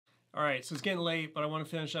All right, so it's getting late, but I want to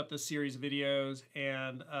finish up this series of videos,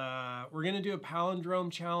 and we're going to do a palindrome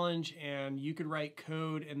challenge, and you could write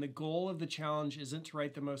code, and the goal of the challenge isn't to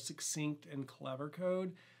write the most succinct and clever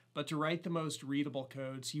code, but to write the most readable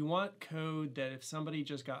code. So you want code that if somebody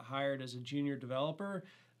just got hired as a junior developer,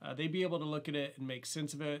 they'd be able to look at it and make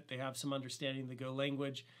sense of it. They have some understanding of the Go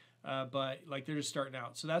language. But like they're just starting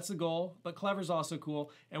out. So that's the goal, but clever is also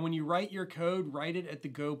cool. And when you write your code, write it at the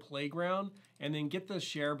Go playground, and then get the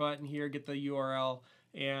share button here, get the URL,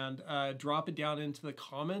 and drop it down into the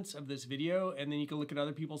comments of this video, and then you can look at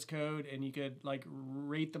other people's code and you could like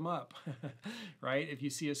rate them up, right? If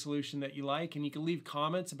you see a solution that you like, and you can leave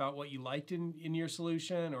comments about what you liked in your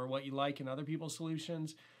solution or what you like in other people's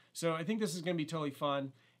solutions. So I think this is going to be totally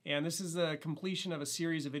fun. And this is the completion of a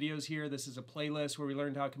series of videos here. This is a playlist where we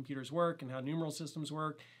learned how computers work and how numeral systems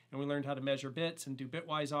work, and we learned how to measure bits and do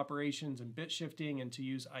bitwise operations and bit shifting and to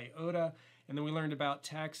use iota. And then we learned about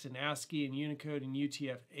text and ASCII and Unicode and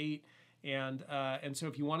UTF-8. And so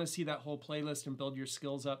if you want to see that whole playlist and build your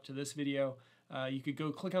skills up to this video, you could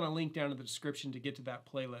go click on a link down in the description to get to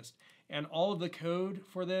that playlist. And all of the code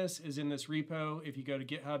for this is in this repo. If you go to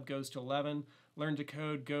GitHub, goes to 11, learn to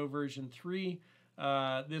code Go version 3.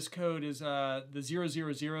 This code is the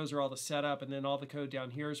 000s are all the setup, and then all the code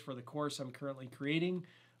down here is for the course I'm currently creating.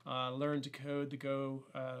 Learn to code the Go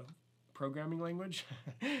programming language.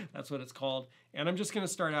 That's what it's called. And I'm just going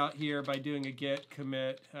to start out here by doing a git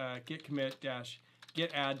commit dash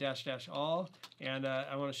git add dash dash all, and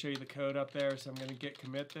I want to show you the code up there. So I'm going to git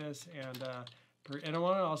commit this, and I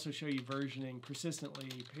want to also show you versioning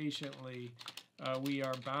persistently, patiently. We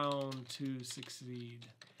are bound to succeed.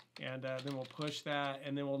 And then we'll push that,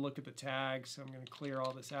 and then we'll look at the tags. So I'm going to clear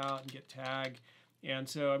all this out and get tag. And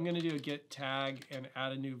so I'm going to do a git tag and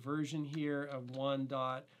add a new version here of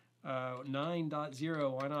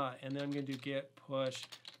 1.9.0. Why not? And then I'm going to do git push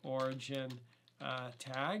origin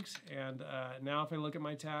tags. And now if I look at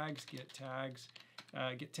my tags, git tags,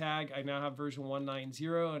 git tag, I now have version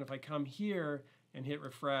 1.9.0. And if I come here and hit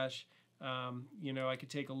refresh, you know, I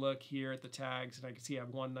could take a look here at the tags, and I can see I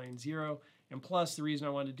have 1.9.0. And plus, the reason I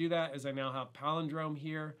wanted to do that is I now have Palindrome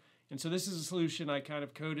here. And so this is a solution I kind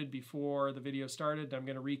of coded before the video started. I'm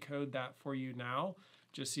going to recode that for you now,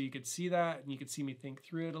 just so you could see that, and you could see me think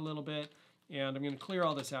through it a little bit. And I'm going to clear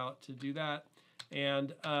all this out to do that.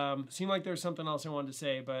 And seemed like there was something else I wanted to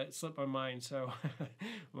say, but it slipped my mind. So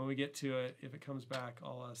when we get to it, if it comes back,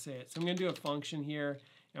 I'll say it. So I'm going to do a function here.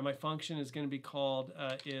 And my function is going to be called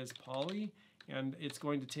isPoly. And it's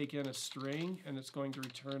going to take in a string, and it's going to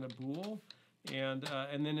return a bool. And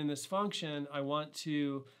then in this function, I want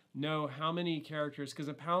to know how many characters, because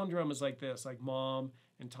a palindrome is like this, like mom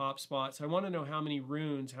and top spot. So I want to know how many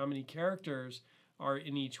runes, how many characters are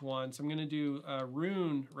in each one. So I'm going to do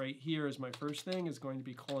rune right here as my first thing, is going to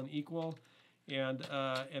be colon equal. And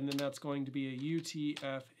then that's going to be a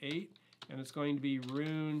UTF-8. And it's going to be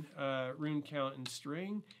rune count in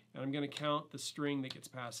string. And I'm going to count the string that gets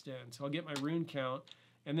passed in. So I'll get my rune count.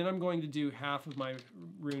 And then I'm going to do half of my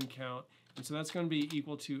rune count. And so that's going to be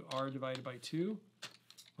equal to r divided by 2.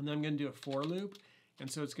 And then I'm going to do a for loop. And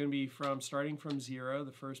so it's going to be starting from 0,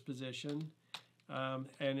 the first position.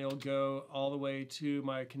 And it'll go all the way to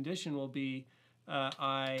my condition will be so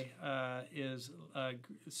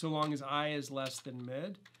long as I is less than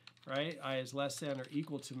mid, right? I is less than or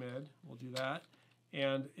equal to mid. We'll do that.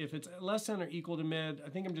 And if it's less than or equal to mid, I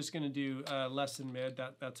think I'm just going to do less than mid.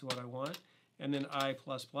 That's what I want. And then I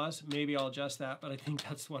plus plus. Maybe I'll adjust that, but I think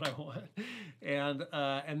that's what I want. And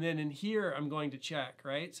then in here, I'm going to check,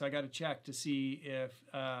 right? So I got to check to see if,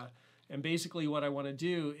 and basically what I want to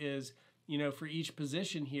do is, you know, for each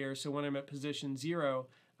position here, so when I'm at position 0,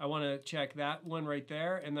 I want to check that one right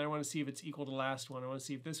there, and then I want to see if it's equal to the last one. I want to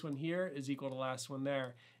see if this one here is equal to the last one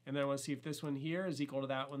there. And then I want to see if this one here is equal to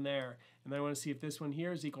that one there. And then I want to see if this one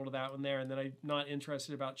here is equal to that one there. And then I'm not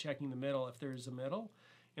interested about checking the middle if there's a middle.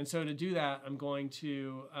 And so to do that, I'm going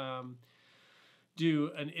to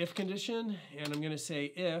do an if condition, and I'm going to say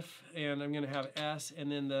if, and I'm going to have s, and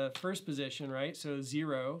then the first position, right? So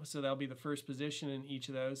 0, so that'll be the first position in each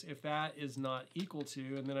of those. If that is not equal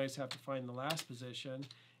to, and then I just have to find the last position,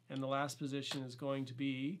 and the last position is going to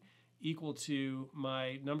be equal to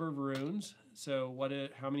my number of runes. So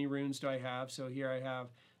how many runes do I have? So here I have,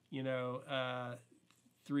 you know,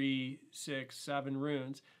 3, 6, 7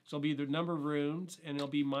 runes. So it'll be the number of runes, and it'll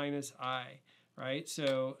be minus I, right?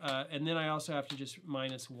 So, and then I also have to just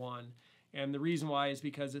minus 1. And the reason why is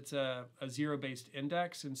because it's a 0-based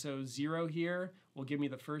index. And so 0 here will give me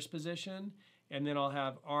the first position. And then I'll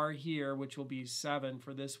have R here, which will be 7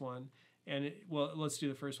 for this one. And well, let's do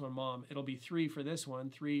the first one, mom. It'll be 3 for this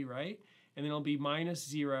one, 3, right? and then it'll be minus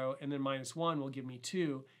 0, and then minus 1 will give me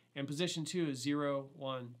 2. And position 2 is 0,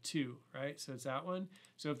 1, 2, right? So it's that one.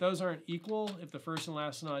 So if those aren't equal, if the first and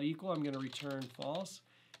last are not equal, I'm going to return false.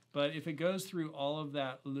 But if it goes through all of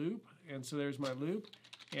that loop, and so there's my loop,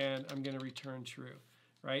 and I'm going to return true,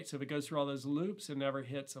 right? So if it goes through all those loops and never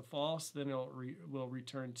hits a false, then will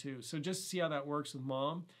return 2. So just to see how that works with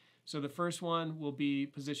mom. So the first one will be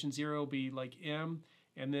position 0 will be like M,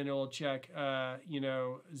 and then it'll check,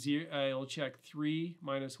 it'll check 3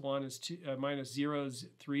 minus 1 is 2, minus 0 is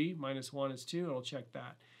 3, minus 1 is 2. It'll check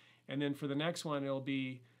that. And then for the next one, it'll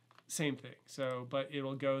be same thing. So, but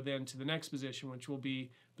it'll go then to the next position, which will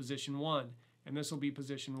be position 1. And this will be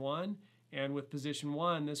position 1. And with position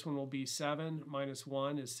 1, this one will be 7 minus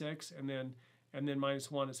 1 is 6, and then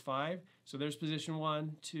minus 1 is 5. So there's position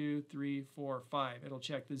 1, 2, 3, 4, 5. It'll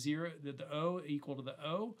check the 0, the O equal to the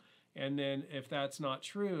O. And then if that's not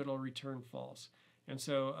true, it'll return false. And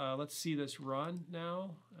so let's see this run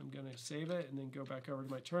now. I'm going to save it and then go back over to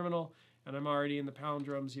my terminal. And I'm already in the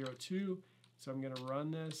palindrome 02. So I'm going to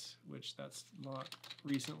run this, which that's not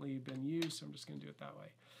recently been used. So I'm just going to do it that way.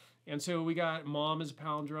 And so we got mom is a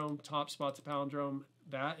palindrome, top spot's a palindrome,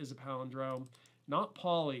 that is a palindrome. Not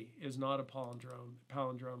Polly is not a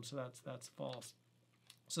palindrome, so that's false.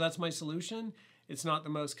 So that's my solution. It's not the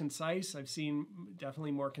most concise. I've seen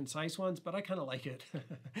definitely more concise ones, but I kind of like it.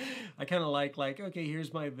 I kind of like, okay,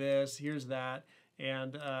 here's my this, here's that.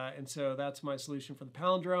 And so that's my solution for the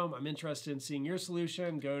palindrome. I'm interested in seeing your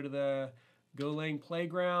solution. Go to the Golang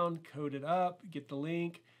playground, code it up, get the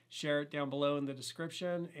link, share it down below in the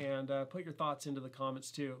description, and put your thoughts into the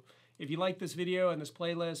comments too. If you like this video and this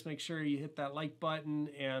playlist, make sure you hit that like button,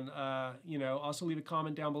 and also leave a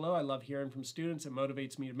comment down below. I love hearing from students. It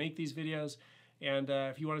motivates me to make these videos. And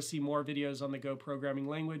if you want to see more videos on the Go programming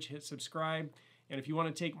language, hit subscribe. And if you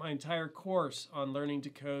want to take my entire course on learning to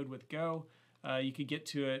code with Go, you could get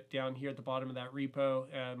to it down here at the bottom of that repo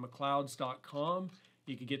at mcleods.com.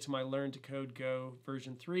 You could get to my Learn to Code Go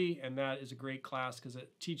version 3, and that is a great class because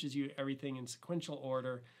it teaches you everything in sequential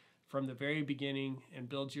order from the very beginning and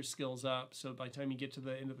builds your skills up. So by the time you get to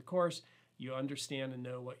the end of the course, you understand and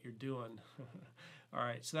know what you're doing. All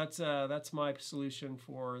right, so that's my solution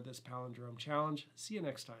for this palindrome challenge. See you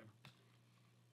next time.